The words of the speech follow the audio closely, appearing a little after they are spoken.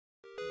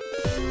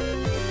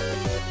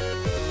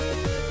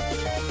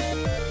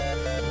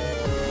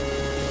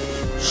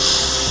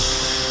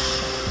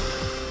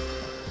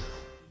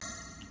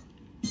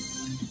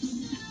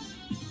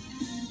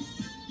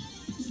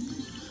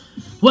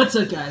What's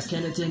up guys,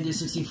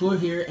 Ken64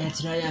 here, and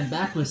today I'm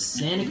back with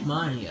Sonic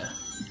Mania.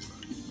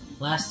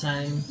 Last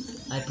time,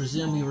 I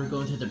presume we were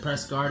going to the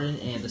Press Garden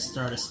and the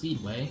Stardust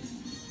Speedway.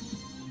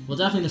 Well,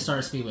 definitely the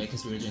Stardust Speedway,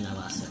 because we were doing that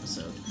last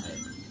episode,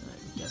 I'm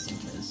guessing,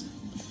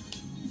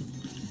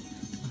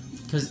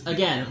 because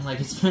again, like,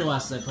 it's been a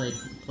while since I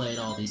played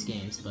all these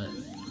games, but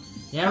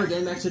yeah, we're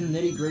getting back to the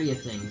nitty-gritty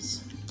of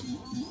things.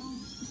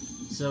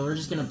 So we're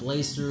just gonna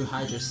blaze through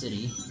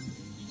Hydrocity.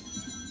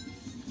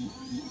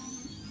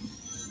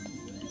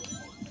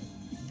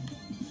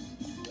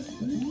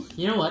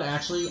 You know what,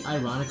 actually,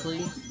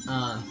 ironically,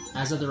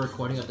 as of the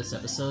recording of this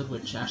episode,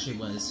 which actually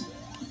was,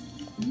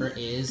 or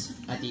is,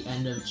 at the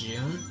end of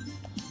June,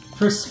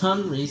 for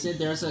some reason,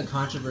 there's a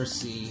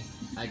controversy,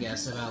 I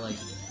guess, about,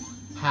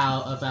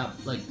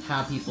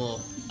 how people,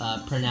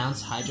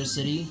 pronounce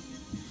Hydrocity,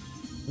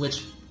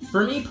 which,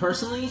 for me,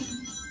 personally,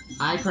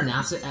 I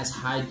pronounce it as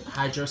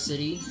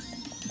Hydrocity,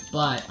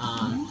 but,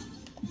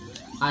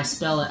 I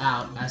spell it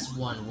out as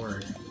one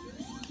word.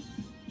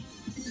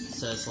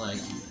 So it's like,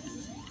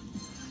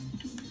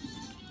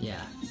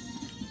 yeah.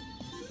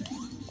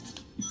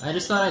 I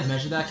just thought I'd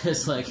mention that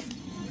because, like,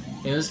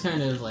 it was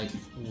kind of, like,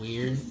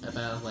 weird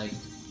about, like,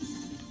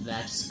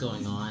 that just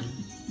going on.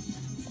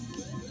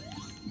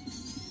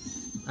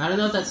 I don't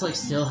know if that's, like,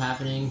 still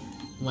happening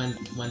when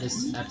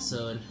this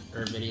episode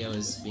or video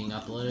is being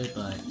uploaded,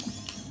 but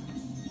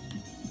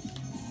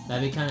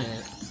that'd be kind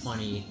of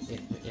funny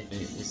if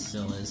it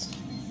still is.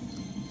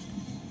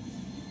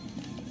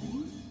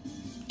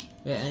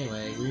 Yeah,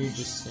 anyway, we're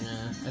just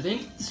gonna... I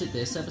think to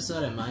this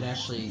episode I might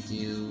actually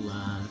do,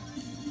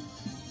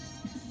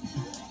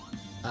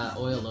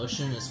 Oil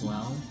Lotion as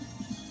well.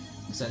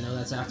 Because I know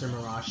that's after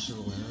Mirage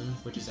Saloon,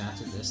 which is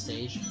after this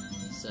stage.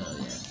 So,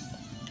 yeah.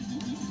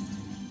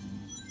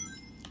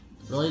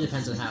 Really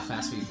depends on how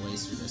fast we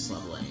blaze through this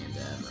level and,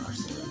 Mirage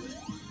Saloon.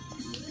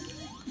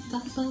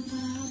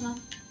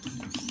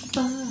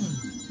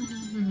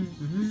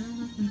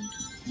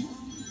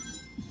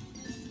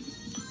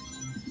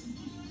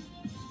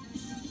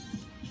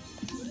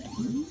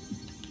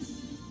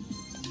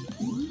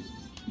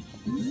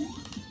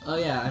 Oh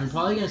yeah, I'm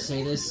probably gonna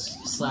say this,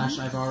 slash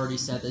I've already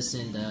said this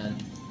in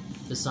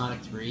the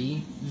Sonic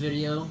 3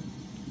 video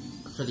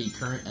for the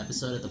current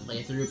episode of the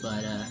playthrough,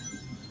 but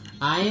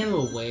I am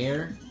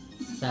aware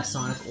that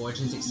Sonic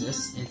Origins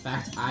exists. In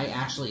fact, I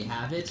actually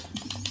have it,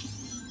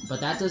 but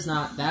that does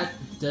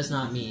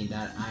not mean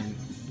that I'm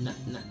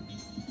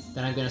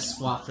gonna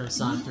swap from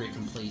Sonic 3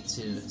 Complete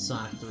to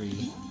Sonic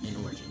 3 in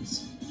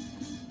Origins.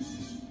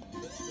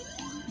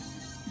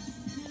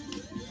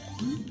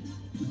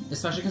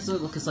 Especially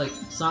because, like,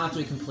 Sonic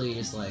 3 Complete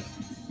is, like...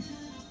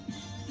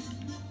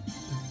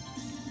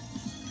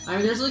 I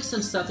mean, there's, like,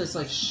 some stuff that's,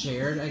 like,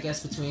 shared, I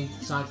guess, between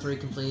Sonic 3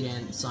 Complete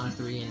and Sonic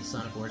 3 and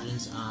Sonic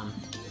Origins,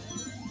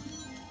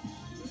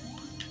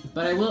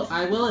 But I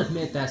will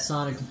admit that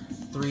Sonic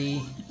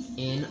 3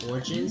 in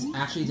Origins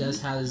actually does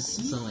has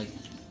some, like,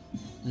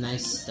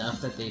 nice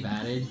stuff that they've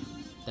added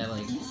that,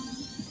 like,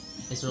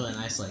 it's really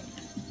nice, like,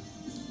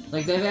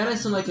 they've added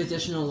some, like,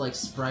 additional, like,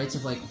 sprites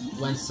of, like,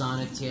 when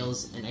Sonic,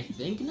 Tails, and I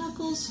think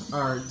Knuckles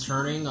are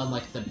turning on,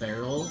 like, the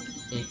barrel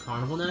in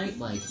Carnival Night.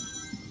 Like,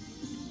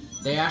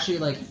 they actually,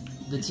 like,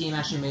 the team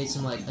actually made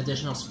some, like,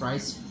 additional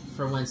sprites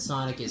for when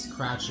Sonic is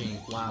crouching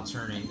while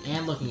turning,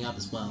 and looking up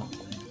as well.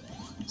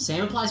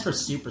 Same applies for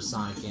Super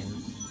Sonic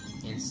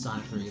in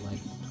Sonic 3.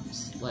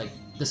 Like,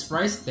 the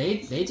sprites, they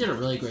did a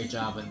really great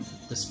job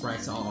with the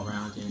sprites all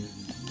around in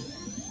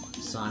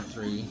Sonic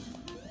 3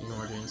 in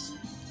Origins.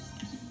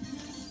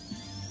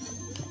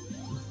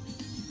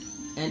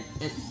 And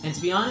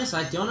to be honest,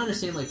 I don't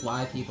understand, like,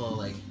 why people,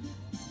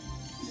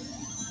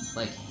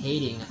 like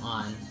hating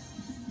on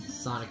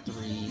Sonic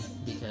 3,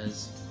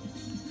 because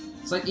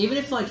it's like, even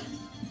if, like,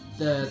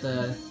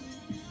 the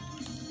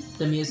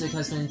music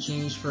has been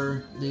changed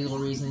for legal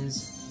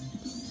reasons,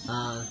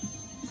 I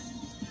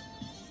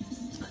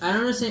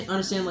don't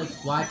understand, like,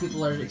 why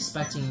people are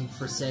expecting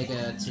for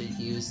Sega to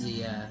use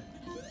the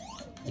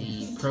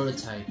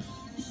prototype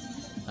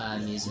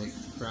music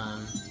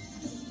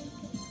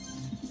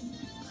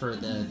for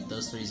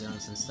those 3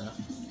 zones and stuff.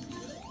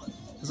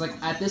 It's like,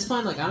 at this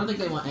point, like, I don't think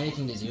they want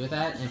anything to do with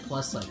that, and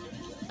plus, like,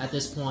 at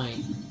this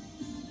point,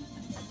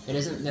 it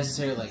isn't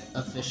necessarily, like,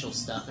 official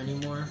stuff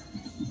anymore.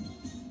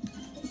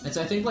 And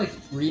so I think, like,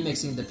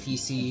 remixing the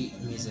PC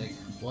music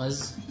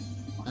was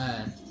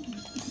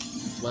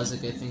a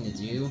good thing to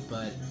do,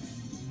 but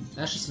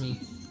that's just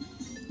me.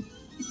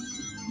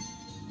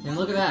 And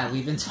look at that,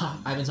 I've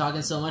been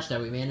talking so much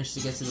that we managed to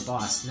get to the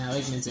boss. Now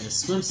Eggman's in a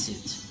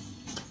swimsuit.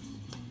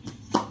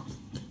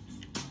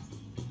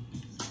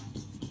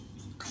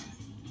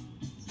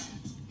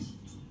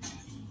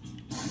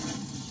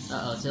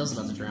 Uh-oh, Tails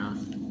about to drown.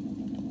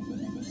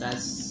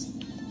 That's...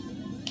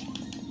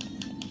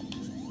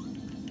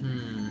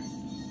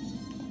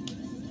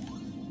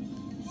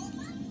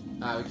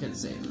 we couldn't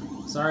save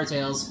him. Sorry,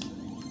 Tails.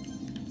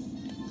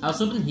 I was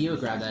hoping he would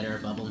grab that air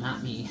bubble,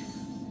 not me.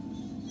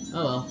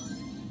 Oh well.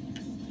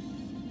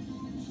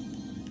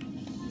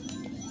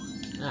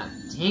 Ah,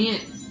 dang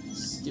it!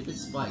 stupid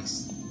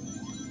spikes.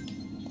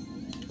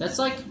 That's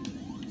like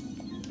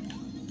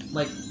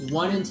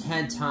 1 in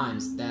 10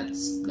 times that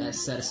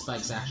set of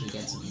spikes actually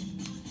gets me.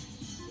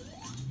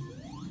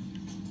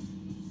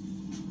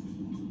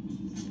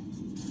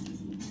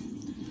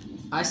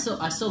 I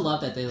still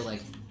love that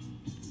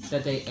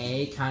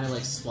they kind of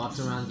like swapped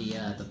around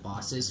the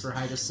bosses for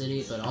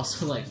Hydrocity, but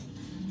also like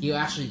you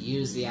actually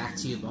use the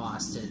Act 2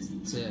 boss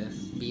to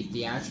beat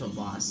the actual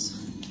boss,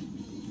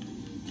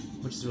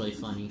 which is really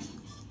funny.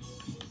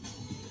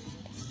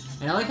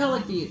 And I like how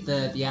like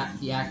the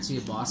Act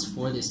 2 boss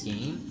for this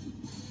game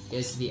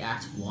is the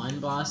Act 1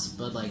 boss,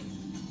 but like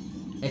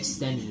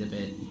extended a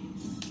bit,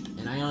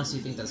 and I honestly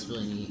think that's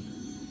really neat.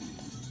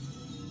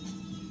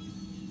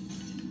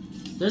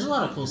 There's a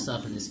lot of cool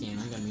stuff in this game,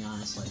 I'm gonna be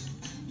honest, like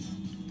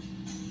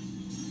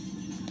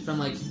from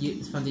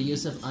the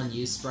use of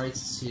unused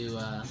sprites to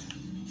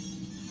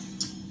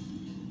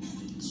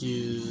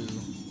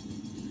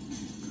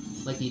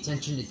like the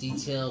attention to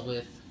detail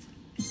with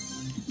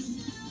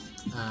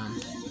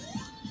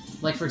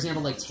like for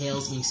example like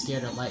Tails being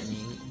scared of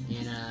lightning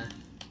in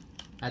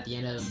at the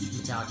end of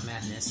Metallic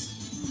Madness.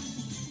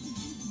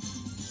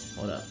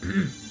 Hold up.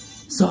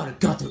 Sonic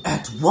got through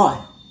Act 1!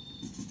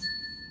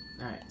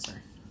 Alright, sorry.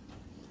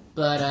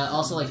 But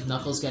also like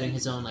Knuckles getting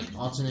his own like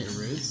alternate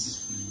routes.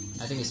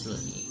 I think it's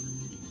really neat.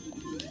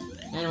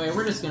 Anyway,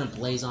 we're just gonna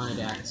blaze on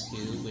into Act 2,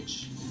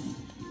 which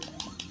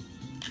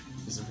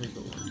is a pretty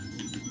cool one.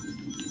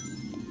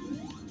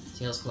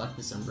 Tails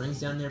collecting some rings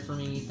down there for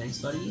me. Thanks,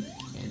 buddy.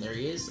 And there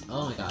he is.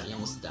 Oh my god, he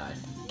almost died.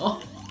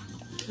 Oh!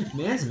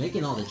 Man's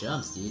making all the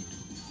jumps, dude.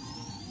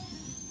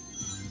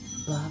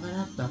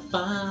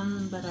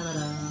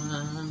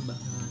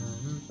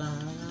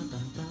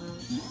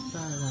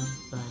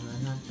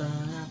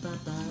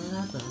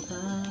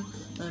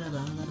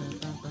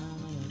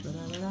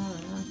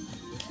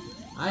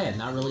 I have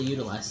not really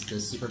utilized the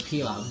Super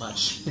Peel out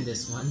much in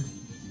this one.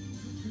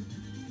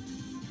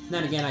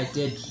 Then again, I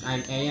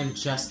am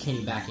just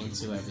getting back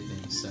into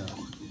everything, so...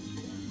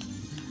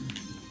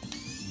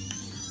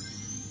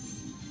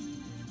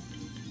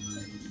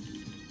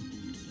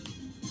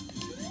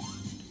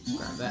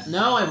 Grab that.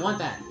 No, I want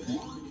that!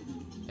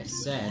 I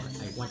said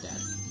I want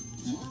that.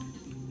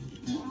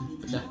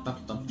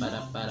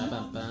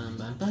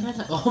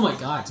 Oh my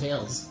god,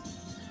 Tails!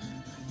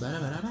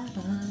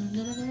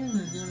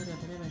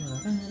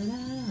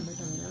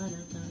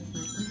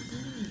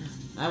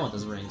 I want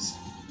those rings.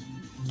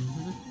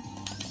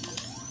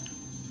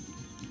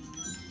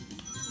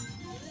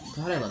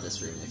 God, I love this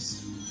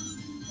remix.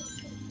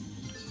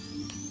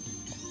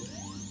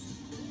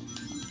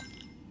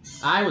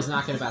 I was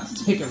not about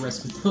to take a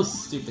risk with those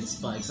stupid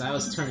spikes. I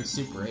was turning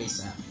super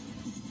ASAP.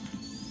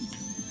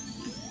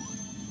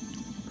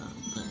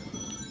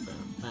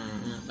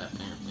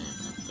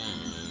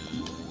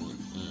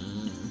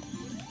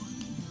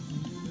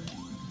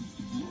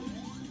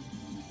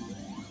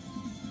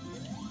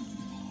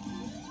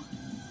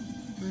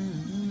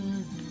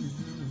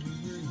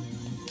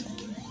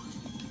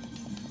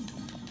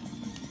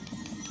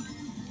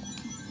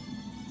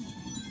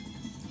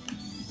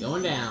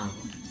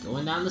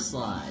 Going down the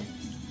slide.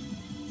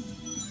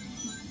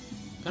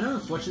 Kind of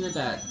unfortunate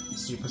that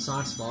Super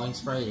Sonic's falling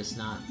sprite is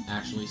not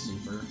actually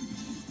super.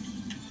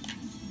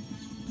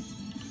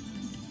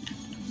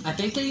 I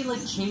think they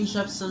like changed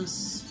up some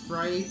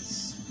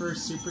sprites for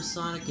Super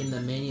Sonic in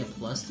the Mania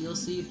Plus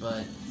DLC,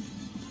 but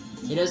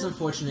it is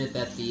unfortunate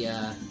that the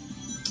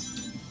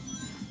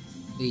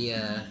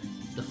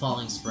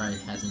falling sprite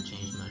hasn't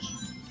changed much.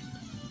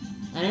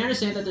 And I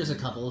understand that there's a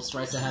couple of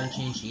sprites that haven't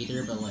changed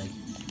either, but like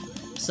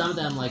some of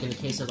them, like in the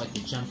case of like the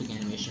jumping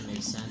animation,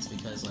 makes sense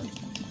because like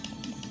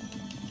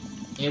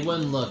it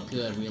wouldn't look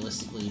good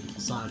realistically.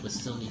 Sonic would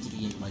still need to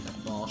be in like a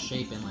ball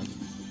shape, and like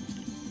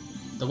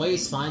the way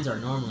his spines are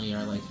normally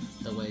are like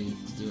the way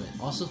to do it.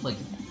 Also, like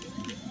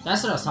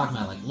that's what I was talking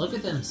about. Like, look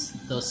at them,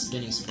 those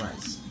spinning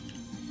sprites.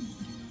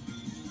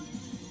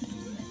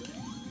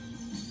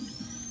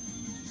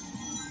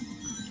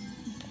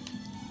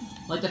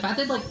 Like the fact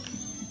that like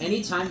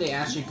anytime they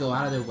actually go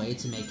out of their way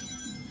to make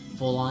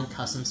full-on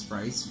custom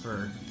sprites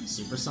for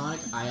Super Sonic,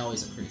 I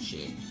always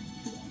appreciate.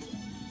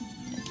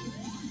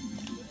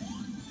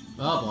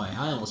 Oh boy,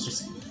 I almost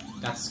just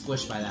got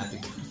squished by that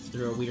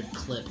through a weird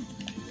clip.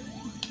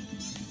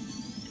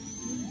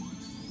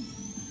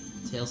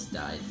 Tails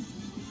died.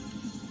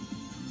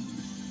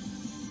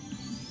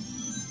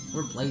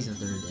 We're blazing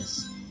through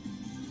this.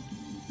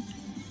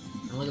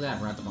 And look at that,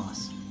 we're at the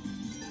boss.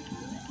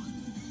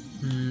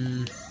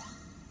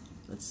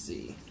 Let's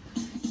see.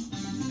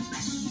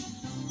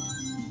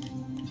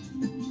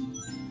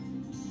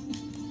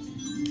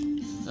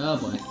 Oh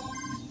boy.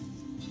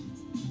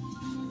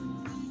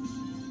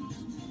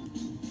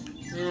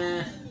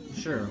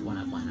 Sure, why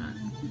not?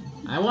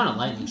 I want a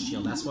lightning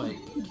shield, that's what I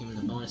came in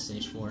the bonus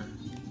stage for.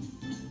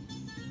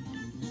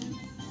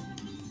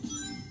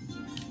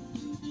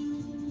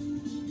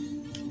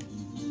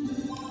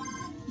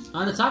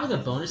 On the topic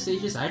of bonus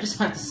stages, I just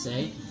have to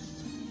say,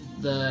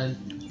 the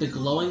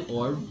glowing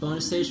orb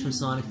bonus stage from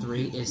Sonic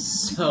 3 is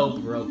so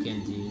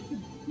broken, dude.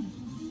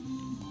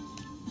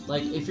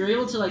 Like, if you're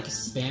able to, like,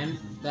 spam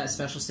that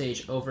special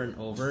stage over and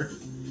over,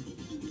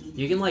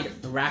 you can, like,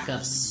 rack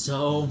up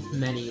so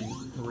many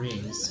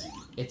rings.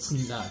 It's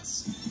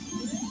nuts.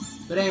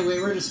 But anyway,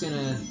 we're just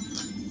gonna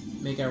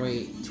make our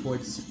way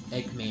towards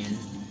Eggman.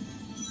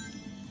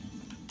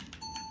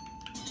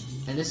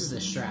 And this is the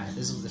strat.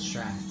 This is the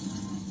strat.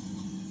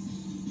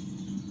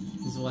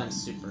 This is what I'm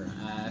super,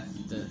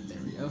 there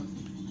we go.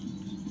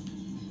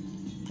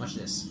 Watch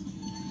this.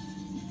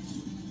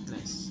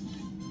 Nice.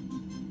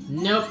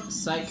 Nope!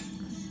 Psych!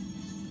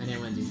 And then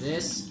I'm gonna do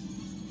this,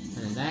 and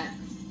then that,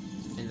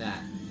 and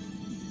that.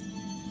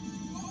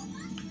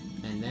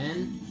 And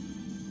then...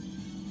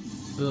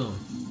 boom.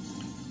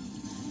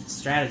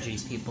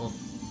 Strategies, people.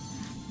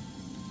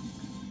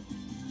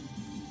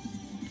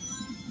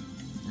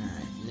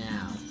 Alright,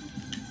 now...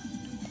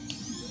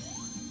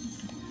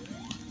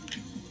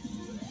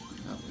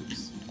 oh,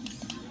 oops.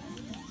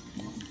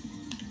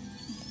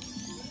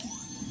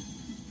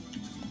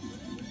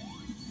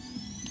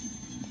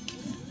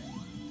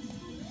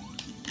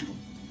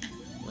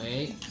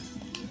 Wait.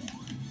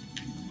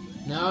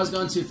 No, I was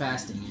going too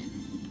fast, dang it.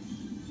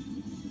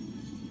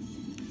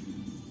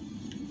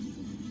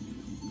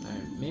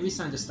 Alright, maybe it's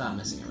time to stop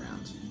messing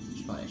around.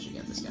 Should probably actually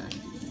get this guy.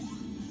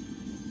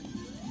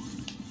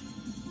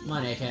 Come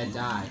on, Egghead,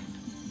 die.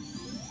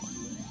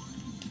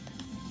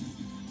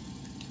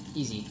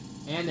 Easy.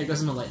 And there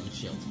goes my lightning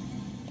shield.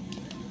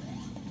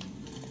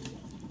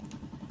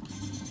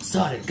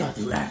 Sonic got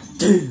through Act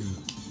 2!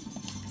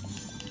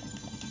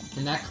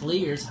 And that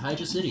clears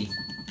Hydrocity.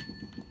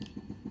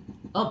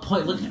 Oh boy,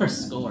 look at our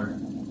score.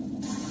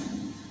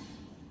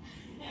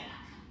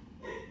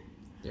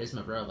 There's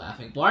my bro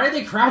laughing. Why are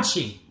they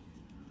crouching?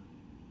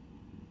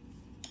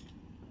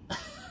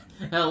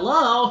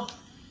 Hello?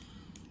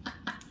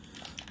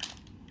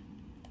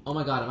 Oh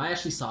my god, am I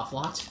actually soft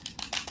locked?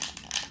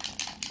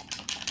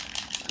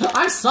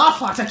 I'm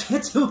soft locked, I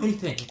can't do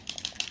anything!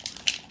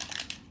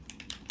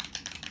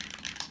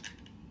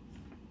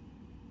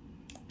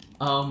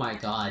 Oh my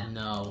god,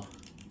 no.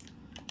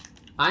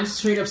 I'm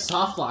straight up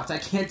soft locked, I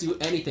can't do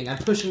anything. I'm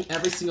pushing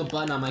every single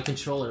button on my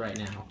controller right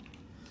now.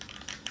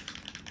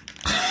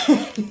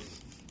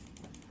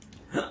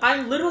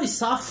 I'm literally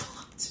soft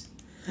locked.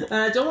 And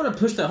I don't want to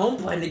push the home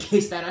button in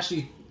case that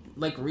actually,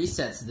 like,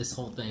 resets this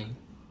whole thing.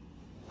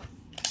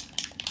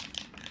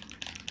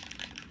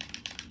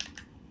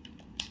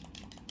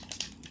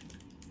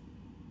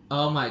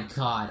 Oh my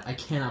god, I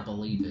cannot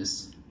believe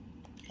this.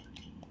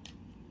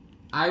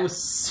 I was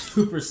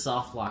super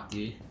soft locked,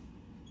 dude.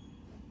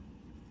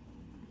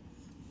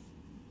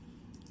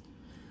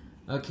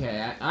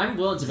 Okay, I'm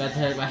willing to bet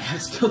that I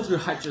have to go through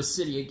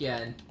Hydrocity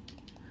again.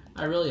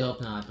 I really hope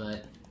not,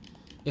 but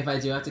if I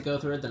do have to go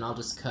through it, then I'll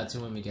just cut to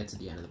when we get to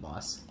the end of the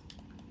boss.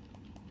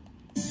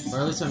 Or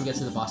at least when we get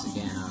to the boss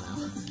again, I don't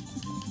know.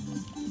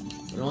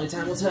 But only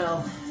time will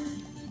tell.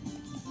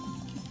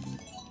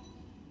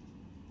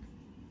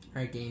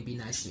 Alright, game, be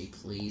nice to me,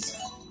 please.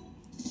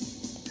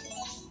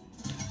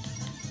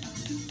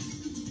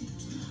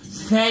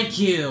 Thank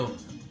you!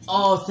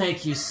 Oh,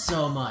 thank you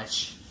so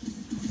much.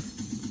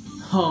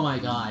 Oh my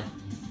god.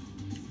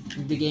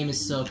 The game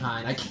is so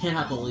kind. I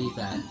cannot believe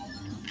that.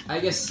 I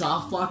guess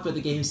soft lock, but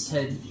the game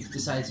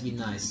decided to be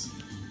nice.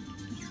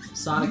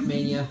 Sonic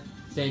Mania,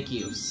 thank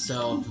you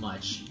so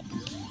much.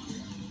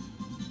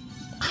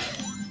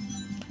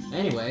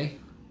 Anyway,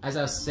 as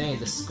I was saying,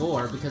 the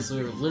score, because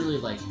we were literally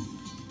like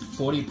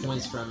 40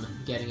 points from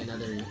getting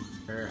another,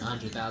 or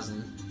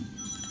 100,000,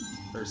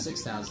 or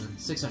 600,000,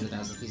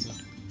 excuse me.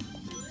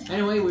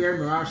 Anyway, we are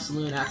Mirage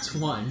Saloon Act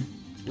 1,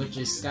 which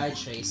is Sky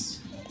Chase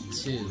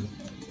 2.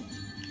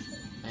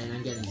 And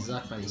I'm getting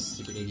zucked by these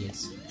stupid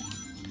idiots.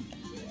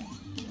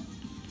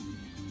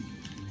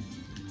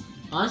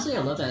 Honestly, I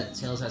love that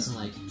Tails has some,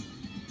 like,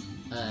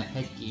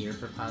 headgear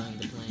for piloting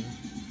the plane.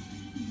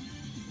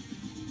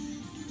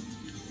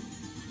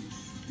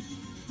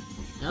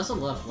 I also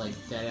love, like,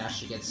 that it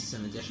actually gets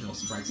some additional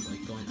sprites,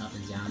 like, going up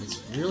and down. It's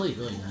really,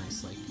 really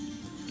nice.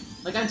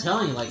 Like I'm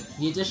telling you, like,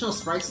 the additional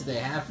sprites that they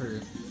have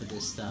for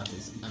this stuff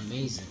is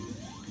amazing.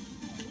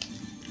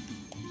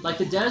 Like,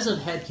 the devs of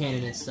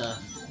Headcanon and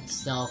stuff,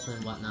 Stealth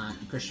and whatnot,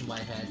 Christian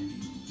Whitehead,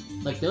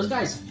 like, those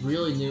guys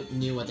really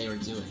knew what they were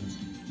doing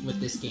with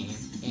this game,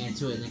 and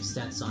to an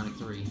extent, Sonic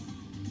 3.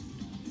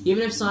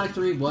 Even if Sonic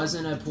 3 was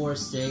in a poor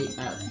state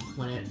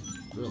when it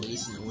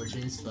released in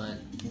Origins, but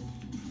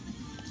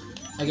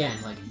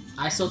again, like,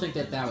 I still think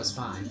that that was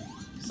fine.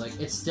 It's like,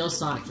 it's still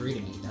Sonic 3 to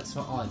me. That's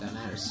all that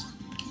matters.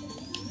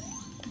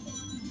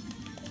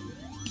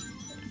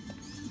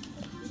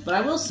 But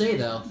I will say,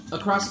 though,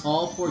 across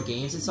all 4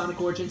 games in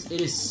Sonic Origins,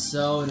 it is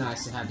so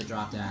nice to have the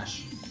drop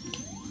dash.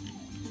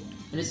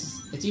 And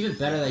it's even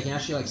better that you can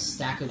actually, like,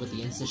 stack it with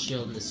the Insta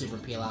Shield and the Super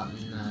Peel Out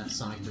in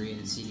Sonic 3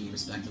 and CD,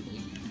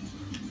 respectively.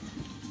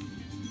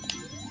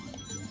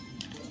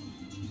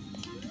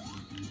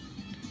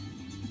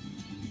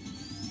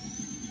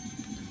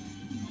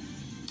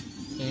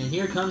 And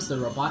here comes the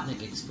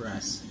Robotnik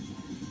Express.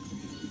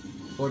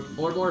 Or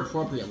more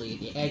appropriately,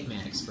 the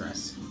Eggman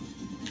Express.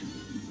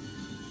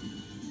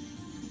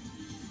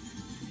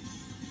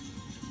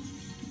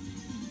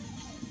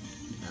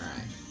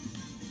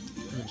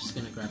 just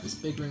gonna grab this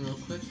big ring real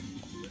quick.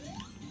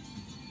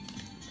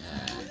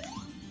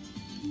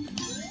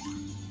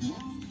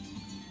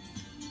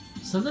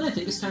 Something I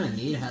think is kind of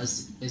neat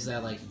is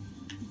that like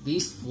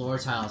these floor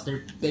tiles,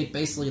 they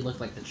basically look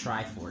like the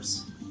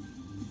Triforce.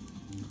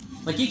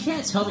 Like you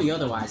can't tell me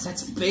otherwise.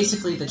 That's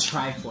basically the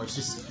Triforce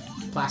just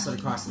plastered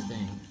across the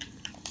thing.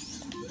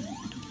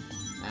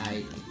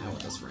 I want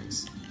those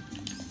rings.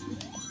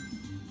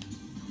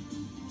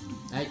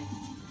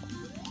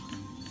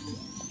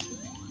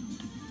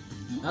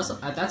 Also,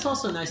 that's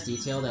also a nice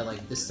detail that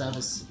like this stuff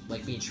is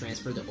like being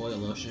transferred to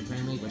Oil Ocean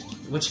apparently,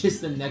 which is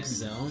the next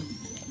zone.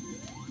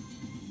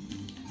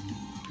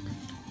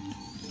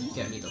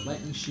 Get me the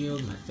lightning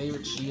shield, my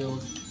favorite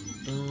shield.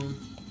 Boom.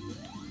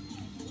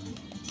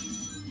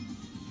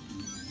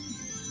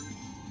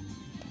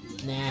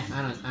 Nah,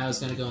 I was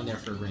gonna go in there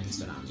for rings,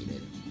 but I don't need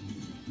it.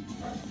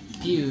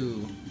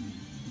 Pew.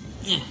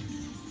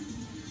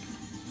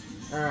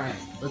 Alright,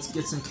 let's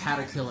get some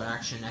Caterpillar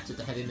action after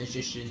the Heavy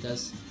Magician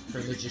does her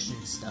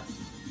magician stuff.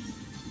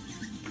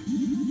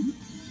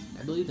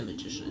 I believe the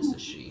magician is a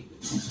she.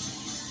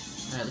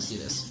 Alright, let's do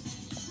this.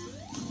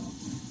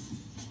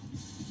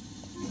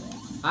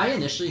 I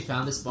initially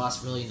found this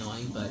boss really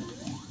annoying, but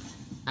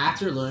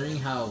after learning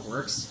how it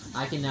works,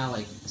 I can now,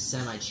 like,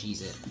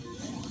 semi-cheese it.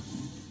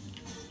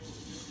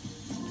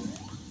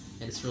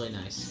 And it's really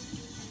nice.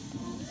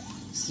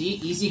 See?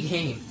 Easy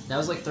game. That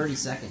was like 30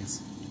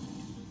 seconds.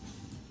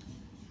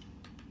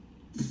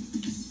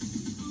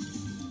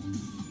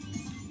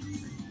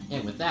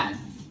 And with that,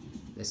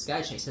 the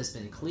sky chase has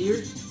been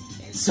cleared,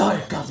 and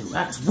Sonic got through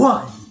Act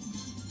 1!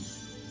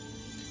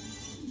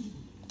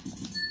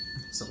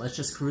 So let's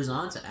just cruise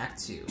on to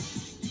Act 2.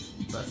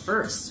 But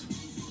first,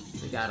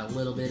 we got a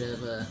little bit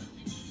of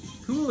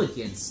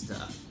hooligan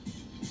stuff.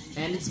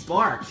 And it's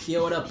Bark.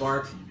 Yo, what up,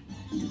 Bark?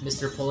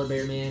 Mr. Polar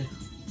Bear Man.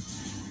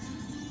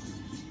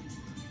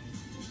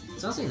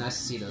 It's honestly nice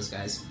to see those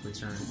guys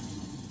return.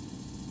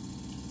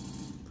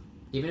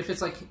 Even if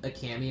it's like a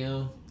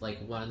cameo, like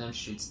one of them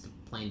shoots the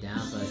plane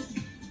down, but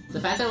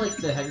the fact that like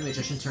the Heavy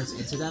Magician turns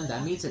into them,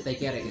 that means that they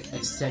get an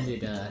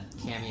extended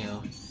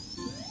cameo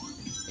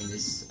in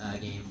this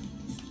game.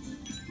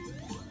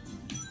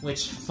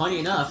 Which, funny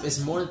enough,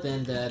 is more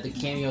than the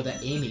cameo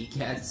that Amy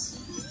gets,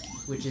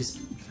 which is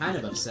kind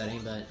of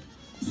upsetting, but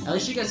at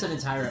least she gets an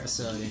entire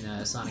episode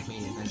in Sonic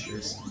Mania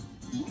Adventures.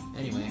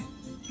 Anyway,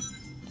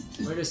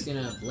 we're just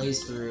gonna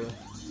blaze through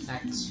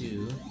Act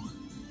 2.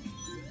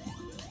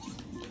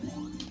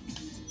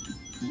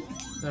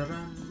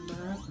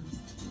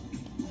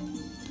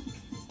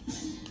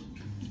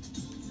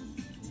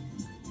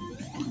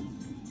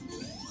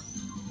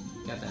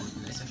 Got that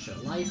nice extra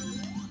life.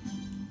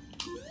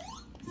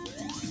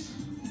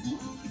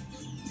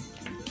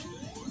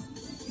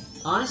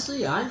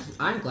 Honestly,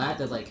 I'm glad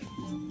that like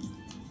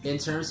in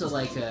terms of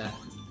like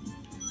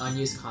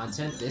unused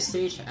content, this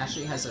stage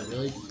actually has a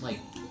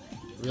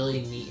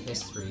really neat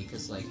history,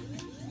 because like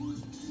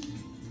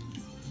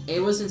it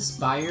was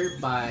inspired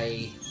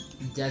by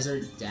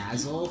Desert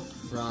Dazzle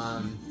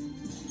from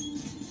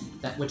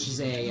that, which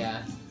is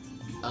a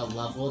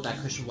level that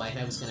Christian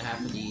Whitehead was gonna have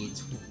for the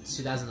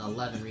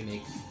 2011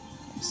 remake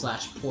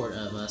 / port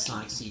of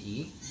Sonic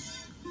CD,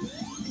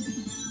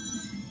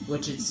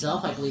 which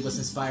itself I believe was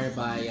inspired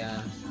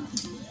by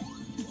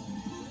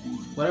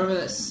whatever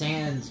that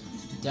sand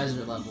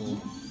desert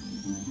level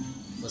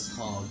was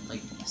called,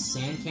 like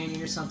Sand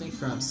Canyon or something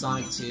from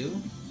Sonic 2,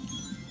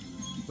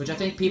 which I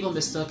think people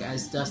mistook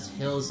as Dust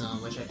Hill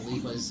Zone, which I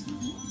believe was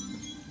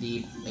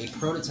a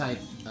prototype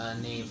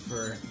name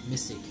for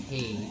Mystic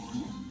Cave.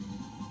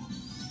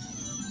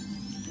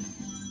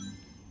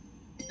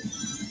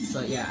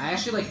 But yeah, I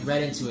actually like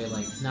read into it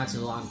like not too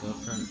long ago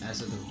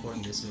as of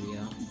recording this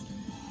video.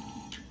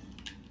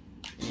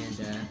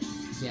 And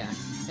yeah.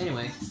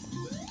 Anyway,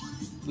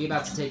 we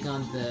about to take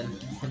on the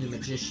Heavy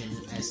Magician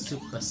as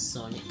Super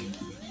Sonic.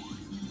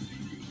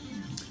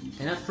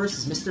 And up first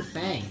is Mr.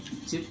 Fang.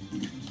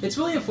 It's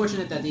really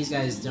unfortunate that these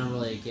guys don't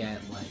really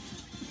get like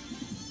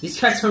these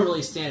guys don't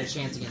really stand a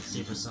chance against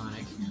Super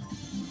Sonic.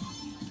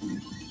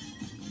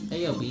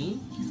 Hey yo, Bean.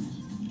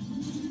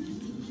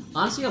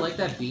 Honestly, I like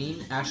that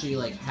Bean actually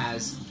like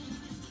has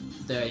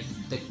the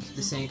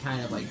same kind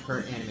of like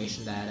hurt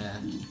animation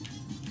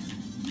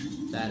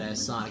that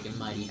Sonic and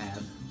Mighty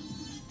have.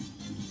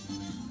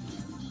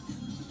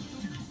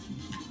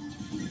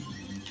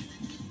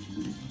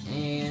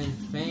 And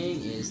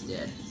Fang is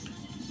dead.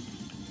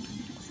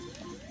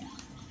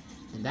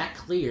 And that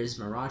clears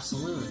Mirage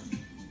Saloon.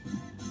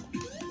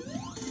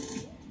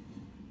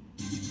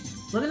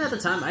 Looking at the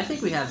time, I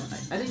think we got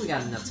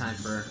enough time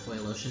for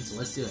Oil Ocean, so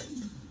let's do it.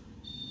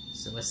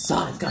 So as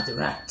Sonic got through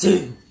Act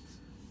 2,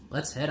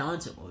 let's head on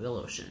to Oil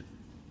Ocean.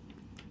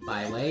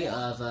 By way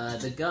of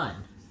the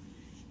gun.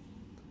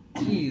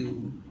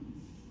 Pew.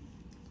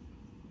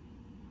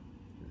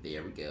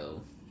 There we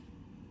go.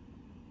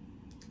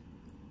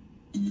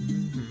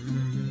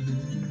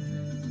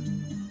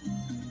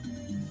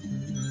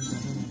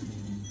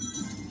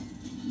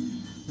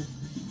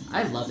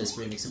 I love this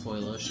remix of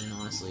Oil Ocean,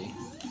 honestly.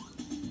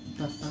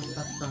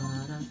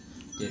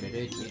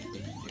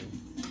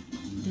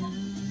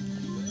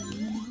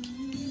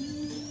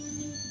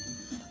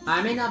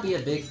 I may not be a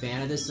big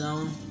fan of this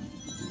zone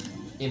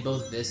in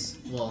both this,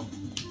 well,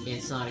 in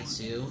Sonic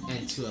 2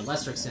 and to a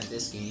lesser extent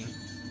this game.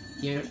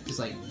 Because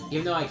like,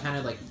 even though I kind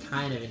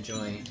of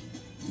enjoy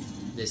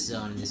this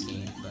zone in this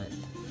game, but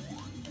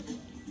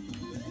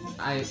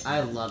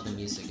I love the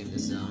music in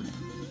this zone.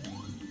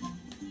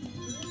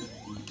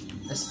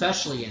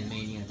 Especially in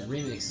Mania, the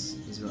remix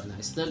is really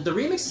nice. The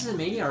remixes in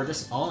Mania are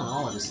just, all in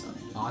all, are just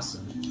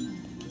awesome.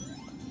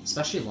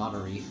 Especially Lava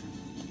Reef.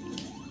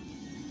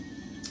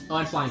 Oh,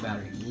 and Flying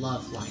Battery.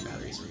 Love Flying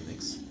Battery's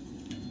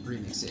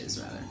remixes,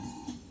 rather.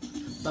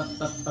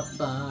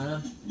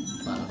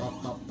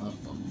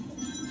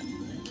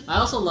 I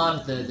also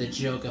love the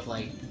joke of,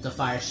 like, the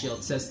fire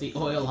shield sets the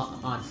oil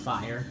on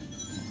fire.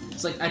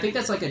 It's like, I think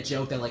that's like a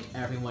joke that, like,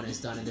 everyone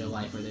has done in their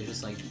life, where they're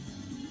just like,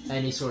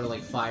 any sort of,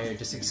 like, fire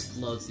just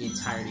explodes the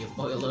entirety of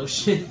Oil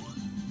Ocean.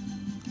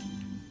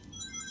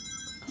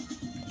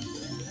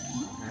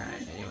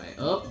 Alright, anyway.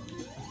 Oh!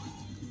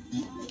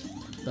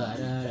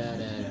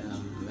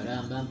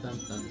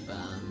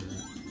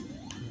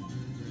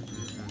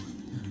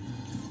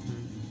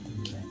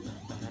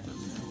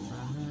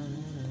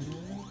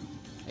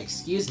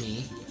 Excuse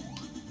me?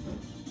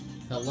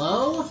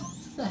 Hello?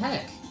 What the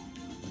heck?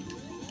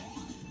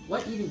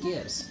 What even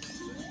gives?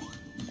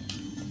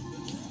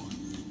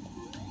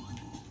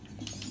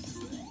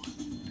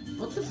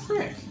 What the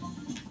frick?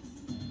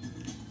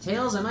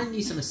 Tails, I might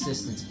need some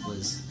assistance,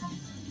 please.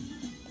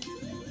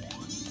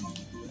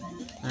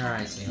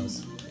 Alright,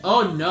 Tails.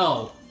 Oh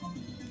no!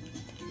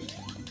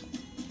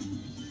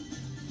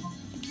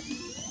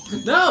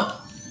 No!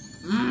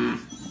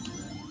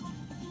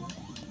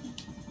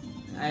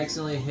 I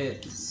accidentally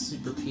hit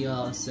Super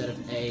PL instead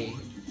of A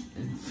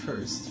in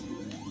first.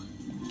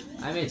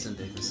 I made some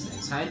big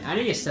mistakes. I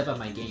need to step up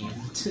my game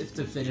to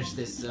finish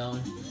this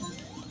zone.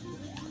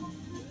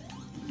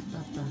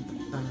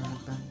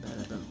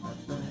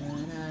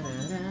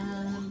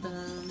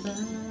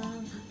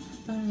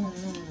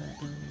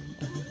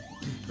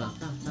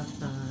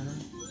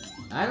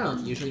 I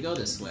don't usually go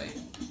this way.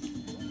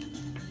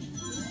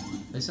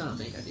 At least I don't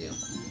think I do.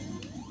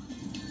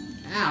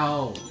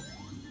 Ow!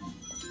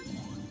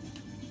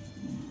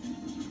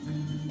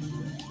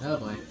 Oh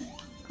boy.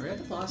 Are we at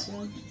the boss yet?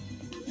 No,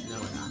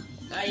 we're not.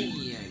 Aye!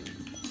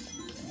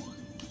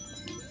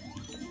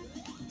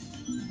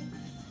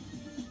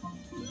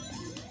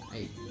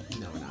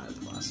 No, we're not at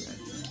the boss yet.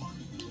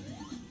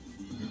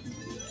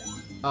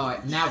 Oh,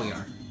 now we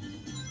are.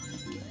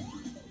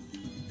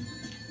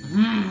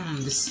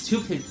 This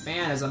stupid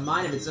fan has a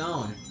mind of its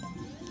own.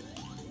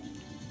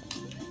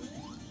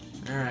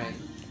 Alright,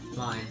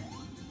 fine.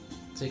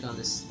 Take on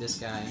this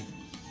guy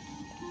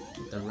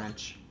with the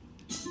wrench.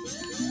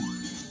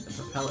 The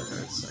propeller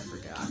hurts, I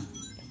forgot.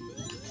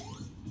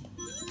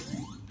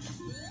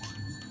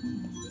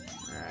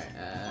 Alright,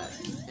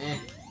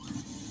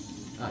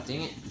 Oh,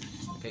 dang it.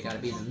 Okay, gotta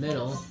be in the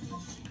middle.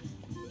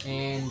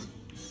 And...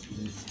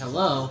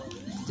 hello?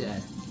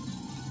 Dead.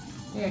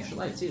 Hey, extra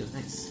life too,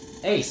 nice.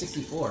 Hey,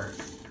 64.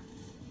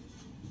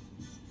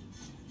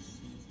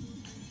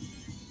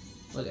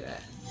 Look at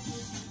that.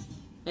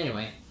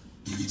 Anyway,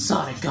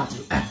 Sonic got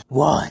through Act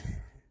 1.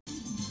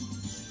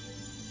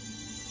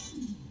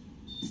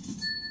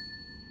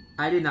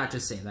 I did not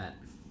just say that.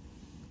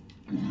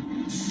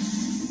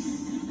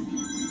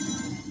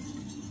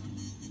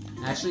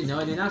 Actually, no,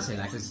 I did not say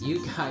that, because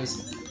you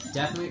guys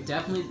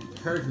definitely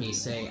heard me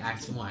say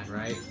Act 1,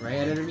 right? Right,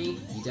 Editor Me?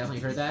 You definitely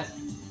heard that?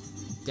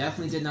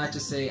 Definitely did not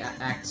just say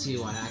Act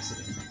 2 on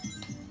accident.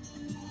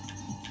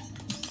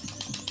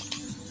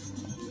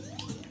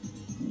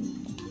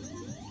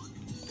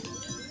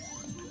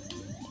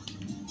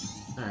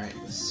 Alright.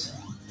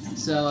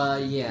 So,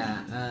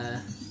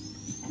 yeah,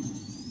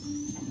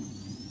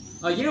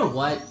 Oh, you know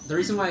what? The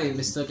reason why I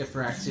mistook it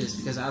for Act 2 is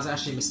because I was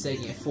actually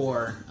mistaking it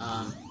for,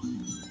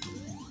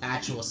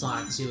 actual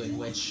Sonic 2, in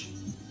which,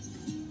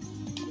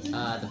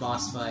 the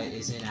boss fight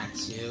is in Act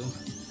 2,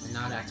 and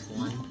not Act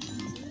 1.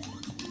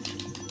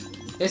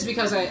 It's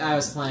because I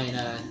was playing,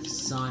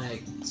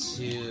 Sonic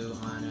 2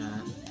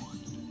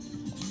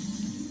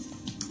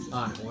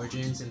 on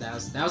Origins, and that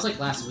was like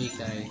last week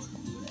that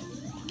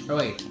or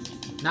wait,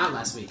 not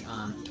last week,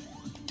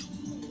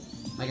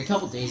 like a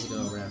couple days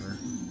ago or whatever,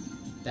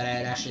 that I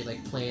had actually,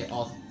 like, played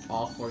all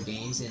 4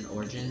 games in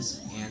Origins,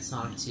 and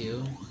Sonic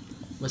 2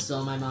 was still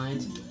in my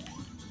mind.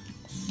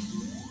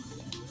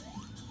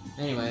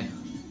 Anyway,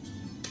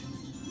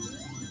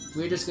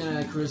 we're just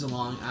gonna cruise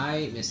along.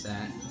 I missed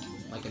that,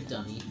 like a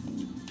dummy.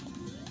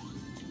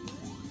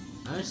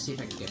 I'm gonna see if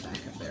I can get back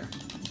up there.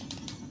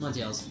 Come on,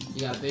 Tails.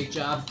 You got a big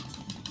job.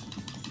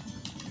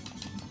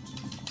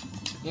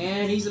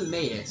 And he's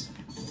made it.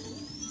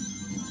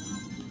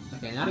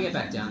 Okay, now to get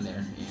back down there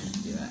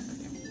and do that.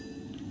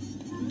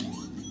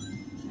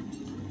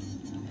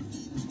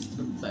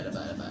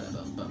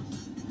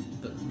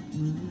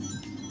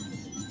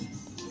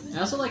 I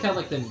also like how,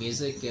 like, the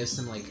music gives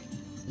some, like,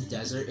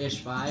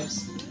 desert-ish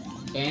vibes,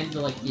 and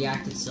the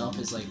act itself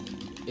is, like,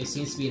 it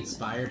seems to be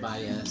inspired by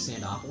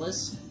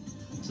Sandopolis.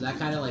 So that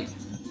kind of like,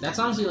 that's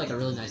honestly like a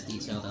really nice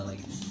detail that like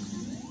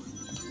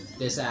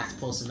this act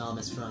pulls some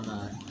elements from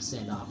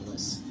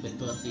Sandopolis with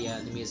both the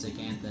music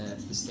and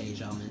the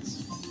stage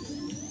elements.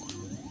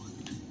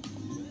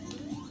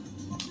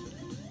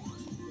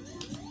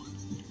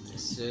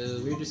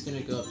 So we're just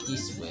gonna go up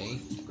this way,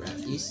 grab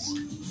these.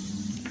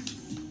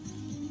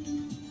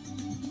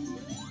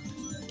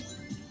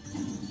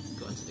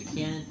 Go into the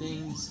cannon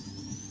things.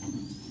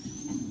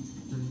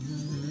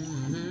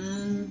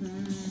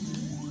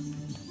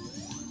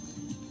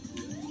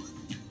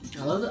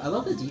 I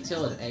love the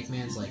detail of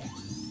Eggman's like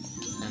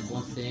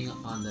emblem thing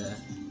on the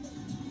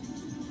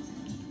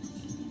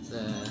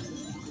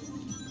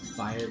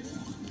fire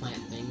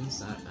plant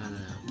things. I don't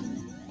know.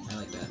 I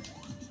like that.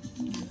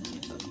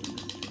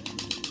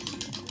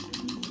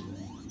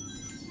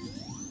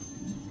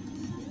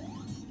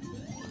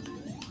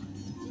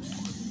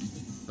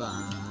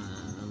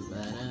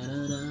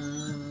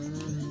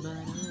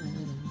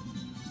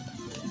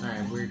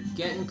 Alright, we're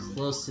getting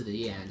close to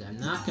the end. I'm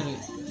not gonna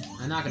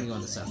go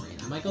in the submarine.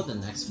 I might go to the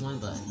next one,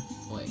 but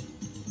wait.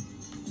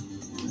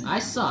 I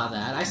saw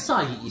that. I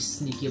saw you, you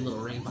sneaky little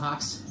ring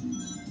box.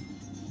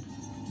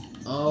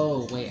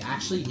 Oh wait,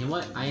 actually, you know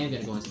what? I am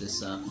gonna go into this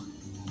sub.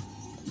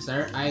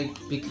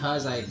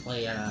 Because I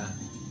play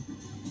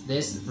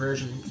this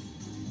version,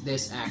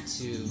 this Act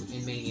 2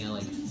 in Mania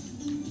like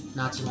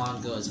not too long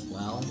ago as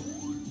well.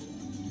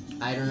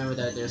 I remember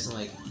that there's some,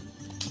 like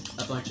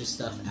a bunch of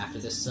stuff after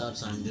this sub,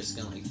 so I'm just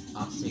gonna like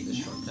opt to take this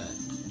shortcut.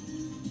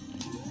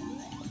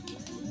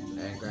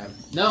 Alright, grab.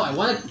 No, I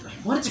wanted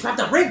to grab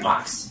the ring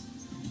box.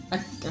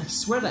 I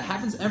swear that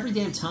happens every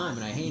damn time,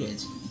 and I hate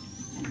it.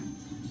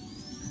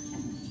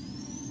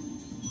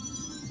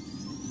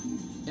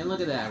 And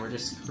look at that, we're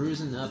just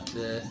cruising up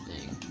the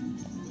thing.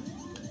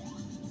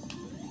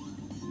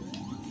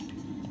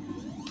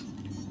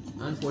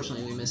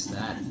 Unfortunately, we missed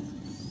that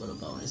little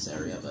bonus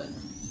area, but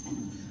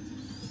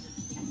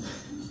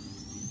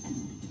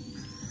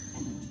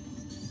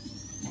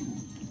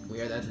we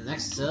are at the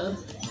next sub,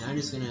 and I'm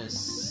just gonna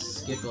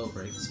skip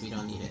over it because we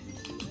don't need it.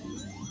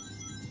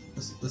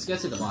 Let's get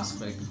to the boss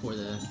quick before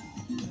the.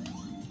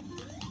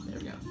 There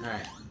we go. All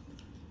right,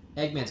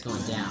 Eggman's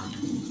going down.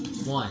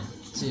 1,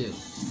 2,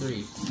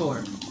 3,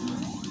 4.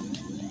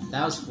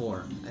 That was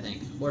 4, I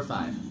think, or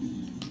 5.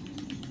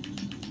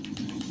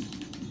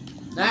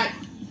 That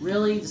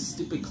really the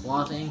stupid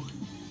claw thing.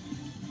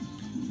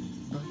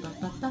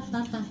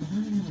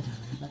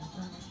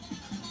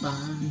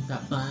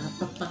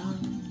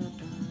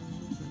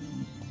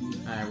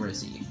 Alright, where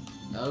is he?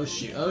 Oh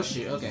shoot,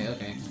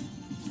 okay.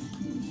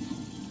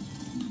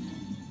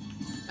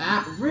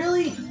 Ah,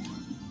 really?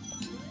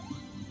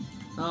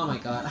 Oh my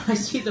god, I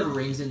see the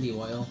rings in the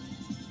oil.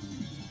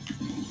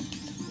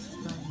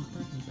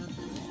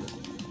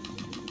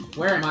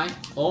 Where am I?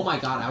 Oh my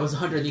god, I was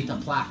underneath the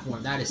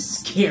platform. That is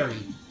scary.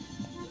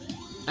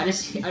 I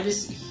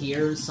just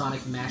hear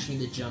Sonic mashing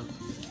the jump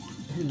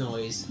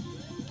noise,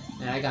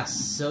 and I got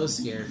so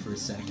scared for a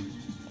second.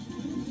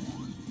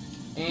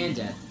 And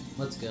death.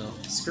 Let's go.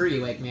 Screw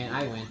you, Eggman.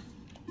 I win.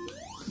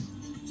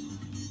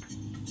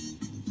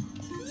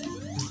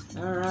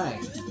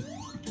 Alright.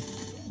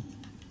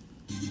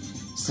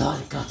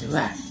 Sonic got through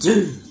Act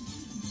 2!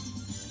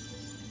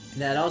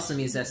 That also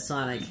means that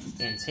Sonic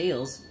and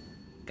Tails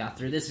got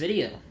through this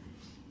video.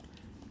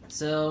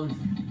 So,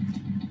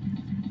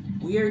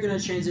 we are going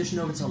to transition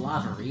over to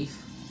Lava Reef,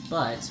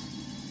 but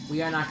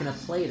we are not going to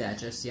play that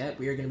just yet.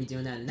 We are going to be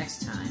doing that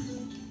next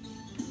time.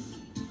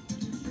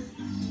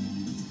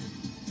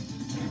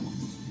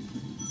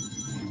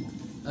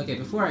 Okay,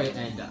 before I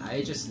end,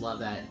 I just love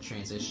that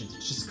transition to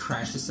just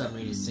crash the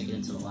submarine and sink it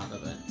into the lava,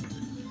 but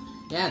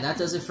yeah, that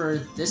does it for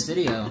this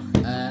video.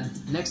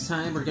 Next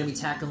time, we're going to be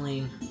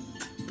tackling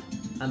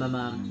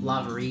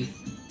Lava Reef,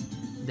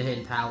 the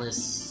Hidden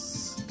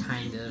Palace,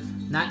 kind of.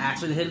 Not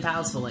actually the Hidden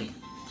Palace, but like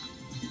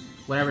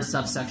whatever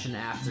subsection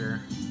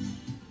after,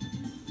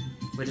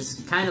 which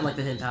is kind of like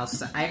the Hidden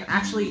Palace. I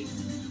actually,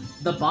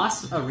 the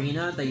boss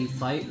arena that you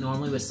fight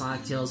normally with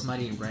Sonic, Tails,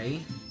 Mighty, and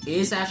Ray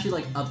is actually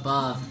like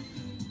above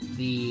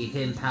the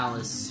Hidden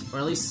Palace, or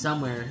at least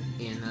somewhere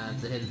in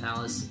the Hidden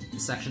Palace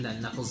section that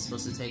Knuckles is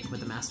supposed to take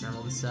with the Master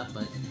Emerald and stuff.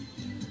 But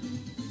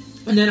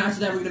and then after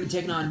that, we're gonna be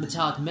taking on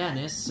Metallic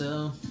Madness,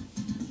 so.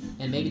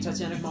 And maybe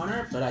Titanic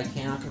Monarch, but I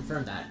cannot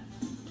confirm that.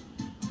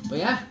 But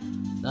yeah,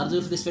 that'll do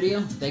it for this video.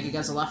 Thank you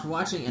guys a lot for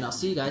watching, and I'll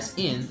see you guys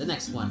in the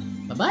next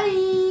one.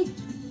 Bye-bye!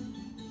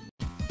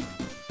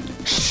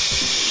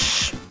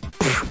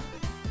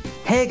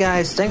 Hey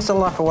guys, thanks a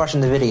lot for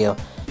watching the video.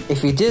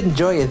 If you did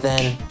enjoy it,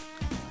 then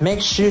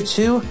make sure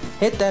to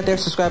hit that there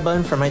subscribe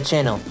button for my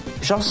channel.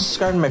 You should also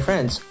subscribe to my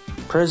friends,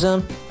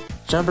 Prism,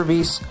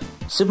 JumperBeast,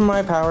 Super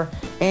Mario Power,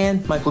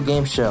 and Michael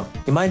Game Show.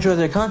 You might enjoy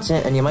their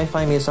content, and you might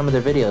find me in some of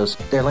their videos.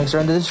 Their links are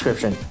in the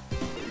description.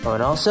 Oh,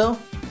 and also,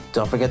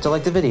 don't forget to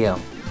like the video.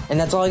 And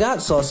that's all I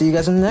got, so I'll see you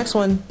guys in the next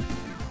one.